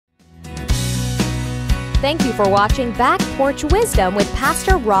Thank you for watching Back Porch Wisdom with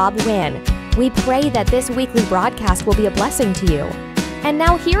Pastor Rob Wynne. We pray that this weekly broadcast will be a blessing to you. And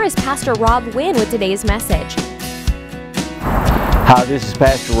now here is Pastor Rob Wynne with today's message. Hi, this is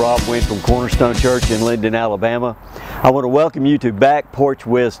Pastor Rob Wynne from Cornerstone Church in Linden, Alabama. I want to welcome you to Back Porch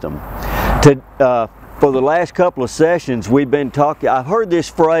Wisdom. For the last couple of sessions, we've been talking. I've heard this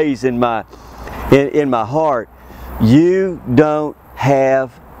phrase in my heart: "You don't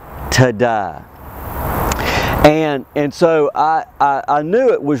have to die." And so I knew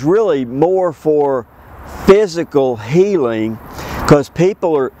it was really more for physical healing, because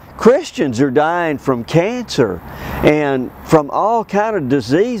Christians are dying from cancer and from all kind of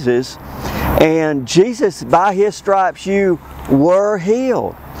diseases, and Jesus, by His stripes you were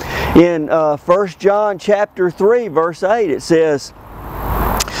healed. In 1 John chapter 3 verse 8 it says,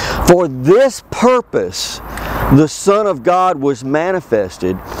 "For this purpose the Son of God was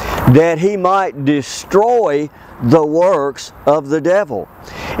manifested, that He might destroy the works of the devil."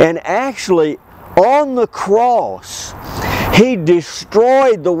 And actually, on the cross, He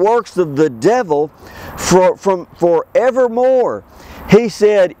destroyed the works of the devil from forevermore. He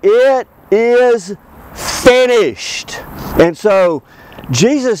said, "It is finished." And so,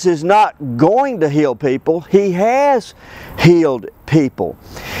 Jesus is not going to heal people. He has healed people.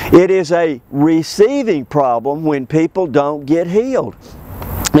 It is a receiving problem when people don't get healed.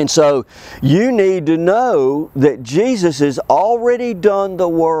 And so you need to know that Jesus has already done the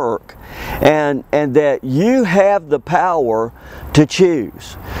work, and that you have the power to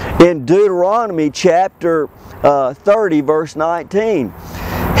choose. In Deuteronomy chapter 30 verse 19,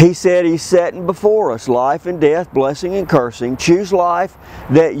 He said He's setting before us life and death, blessing and cursing. Choose life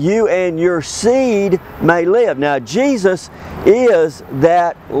that you and your seed may live. Now Jesus is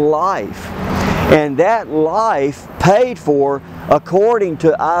that life. And that life paid for, according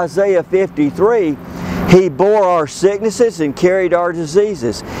to Isaiah 53, He bore our sicknesses and carried our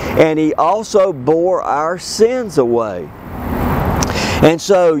diseases. And He also bore our sins away. And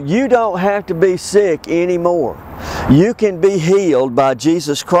so you don't have to be sick anymore. You can be healed by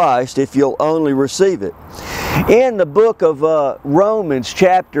Jesus Christ if you'll only receive it. In the book of Romans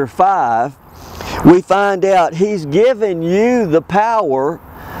chapter 5, we find out He's given you the power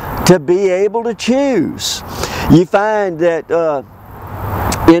to be able to choose. You find that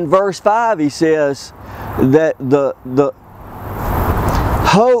in verse 5 He says that the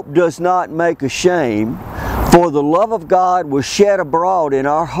hope does not make ashamed, for the love of God was shed abroad in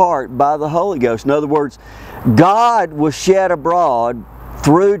our heart by the Holy Ghost. In other words, God was shed abroad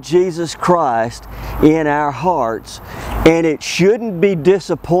through Jesus Christ in our hearts, and it shouldn't be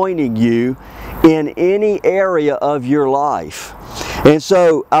disappointing you in any area of your life. And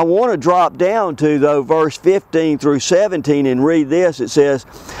so I want to drop down to, though, verse 15 through 17 and read this. It says,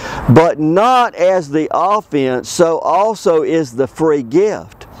 "But not as the offense, so also is the free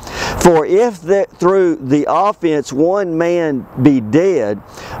gift. For if through the offense one man be dead,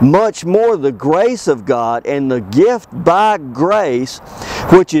 much more the grace of God and the gift by grace,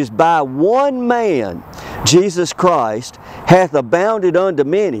 which is by one man, Jesus Christ, hath abounded unto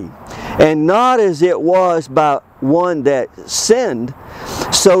many. And not as it was by one that sinned,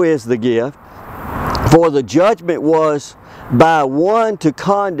 so is the gift. For the judgment was by one to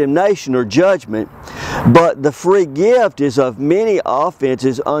condemnation or judgment, but the free gift is of many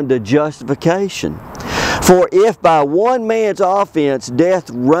offenses unto justification. For if by one man's offense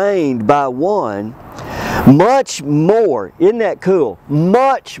death reigned by one, much more," isn't that cool?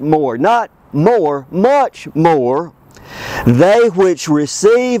 Much more, not more, much more, "they which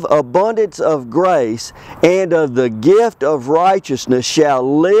receive abundance of grace and of the gift of righteousness shall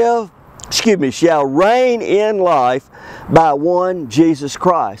reign in life by one Jesus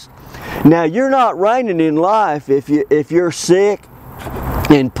Christ." Now, you're not reigning in life if you're sick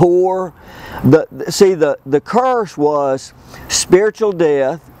and poor. The curse was spiritual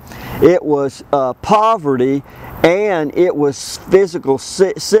death, it was poverty, and it was physical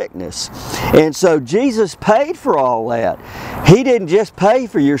sickness. And so Jesus paid for all that. He didn't just pay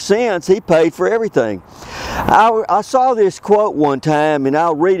for your sins, He paid for everything. I saw this quote one time, and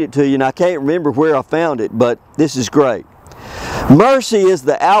I'll read it to you, and I can't remember where I found it, but this is great. "Mercy is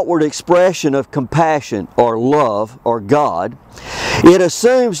the outward expression of compassion or love or God. It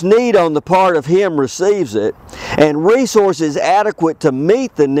assumes need on the part of him receives it, and resources adequate to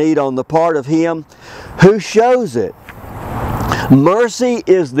meet the need on the part of him who shows it. Mercy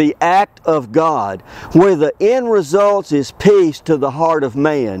is the act of God, where the end result is peace to the heart of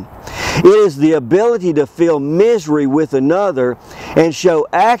man. It is the ability to feel misery with another and show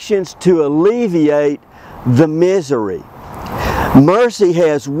actions to alleviate the misery. Mercy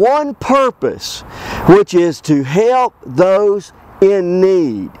has one purpose, which is to help those in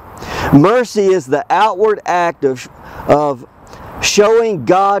need. Mercy is the outward act of showing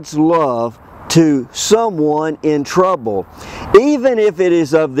God's love to someone in trouble, even if it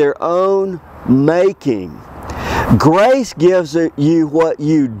is of their own making. Grace gives you what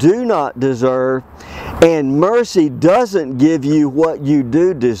you do not deserve, and mercy doesn't give you what you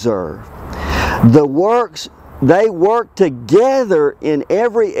do deserve. They work together in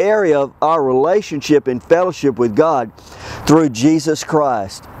every area of our relationship and fellowship with God through Jesus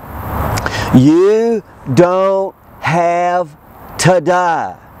Christ. You don't have to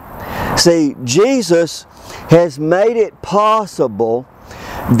die. See, Jesus has made it possible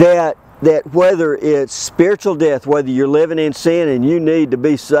that whether it's spiritual death, whether you're living in sin and you need to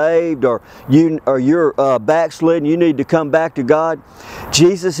be saved, or you're backslidden, you need to come back to God,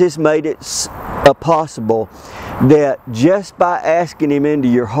 Jesus has made it possible that just by asking Him into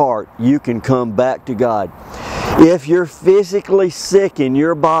your heart, you can come back to God. If you're physically sick in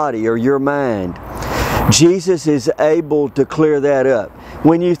your body or your mind, Jesus is able to clear that up.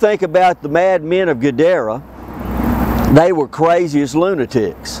 When you think about the madmen of Gadara, they were crazy as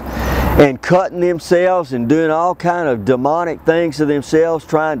lunatics and cutting themselves and doing all kind of demonic things to themselves,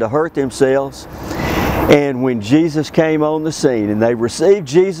 trying to hurt themselves. And when Jesus came on the scene and they received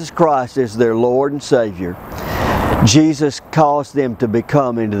Jesus Christ as their Lord and Savior, Jesus caused them to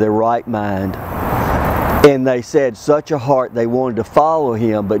become into their right mind. And they said such a heart they wanted to follow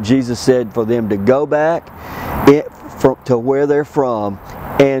Him, but Jesus said for them to go back to where they're from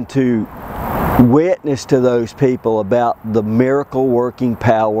and to witness to those people about the miracle working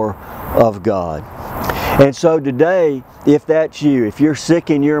power of God. And so today, if that's you, if you're sick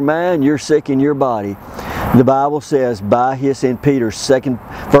in your mind, you're sick in your body, the Bible says by His, in 1 Peter 2,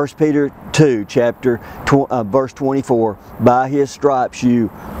 verse 24, by His stripes you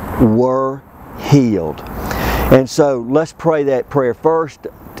were healed. And so let's pray that prayer first.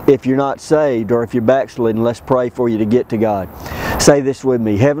 If you're not saved or if you're backslidden, let's pray for you to get to God. Say this with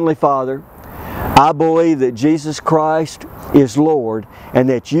me. Heavenly Father, I believe that Jesus Christ is Lord and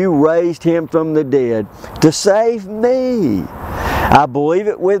that you raised Him from the dead to save me. I believe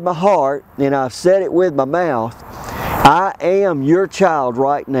it with my heart and I've said it with my mouth. I am your child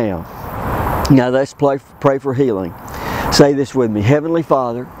right now. Now let's pray for healing. Say this with me. Heavenly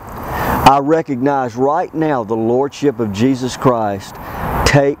Father, I recognize right now the Lordship of Jesus Christ,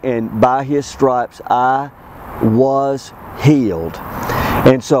 and by His stripes I was healed.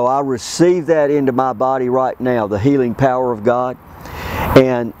 And so I receive that into my body right now, the healing power of God,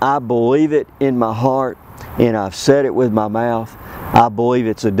 and I believe it in my heart, and I've said it with my mouth. I believe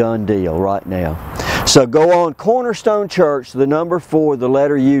it's a done deal right now. So go on Cornerstone Church, the number 4, the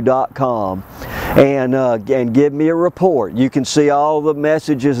letter U.com, and give me a report. You can see all the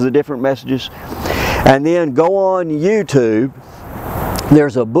messages, the different messages. And then go on YouTube.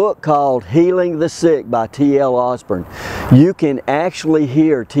 There's a book called Healing the Sick by T.L. Osborne. You can actually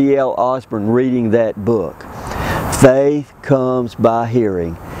hear T.L. Osborne reading that book. Faith comes by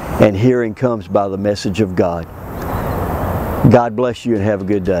hearing, and hearing comes by the message of God. God bless you and have a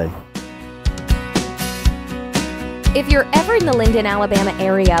good day. If you're ever in the Linden, Alabama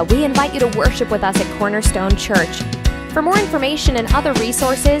area, we invite you to worship with us at Cornerstone Church. For more information and other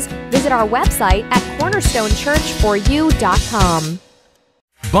resources, visit our website at cornerstonechurchforyou.com.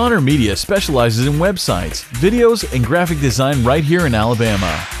 Bonner Media specializes in websites, videos, and graphic design right here in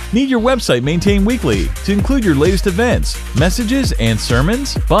Alabama. Need your website maintained weekly to include your latest events, messages, and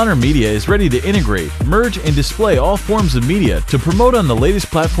sermons? Bonner Media is ready to integrate, merge, and display all forms of media to promote on the latest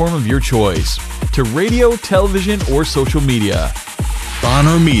platform of your choice, to radio, television, or social media.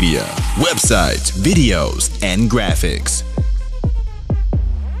 Bonner Media, websites, videos, and graphics.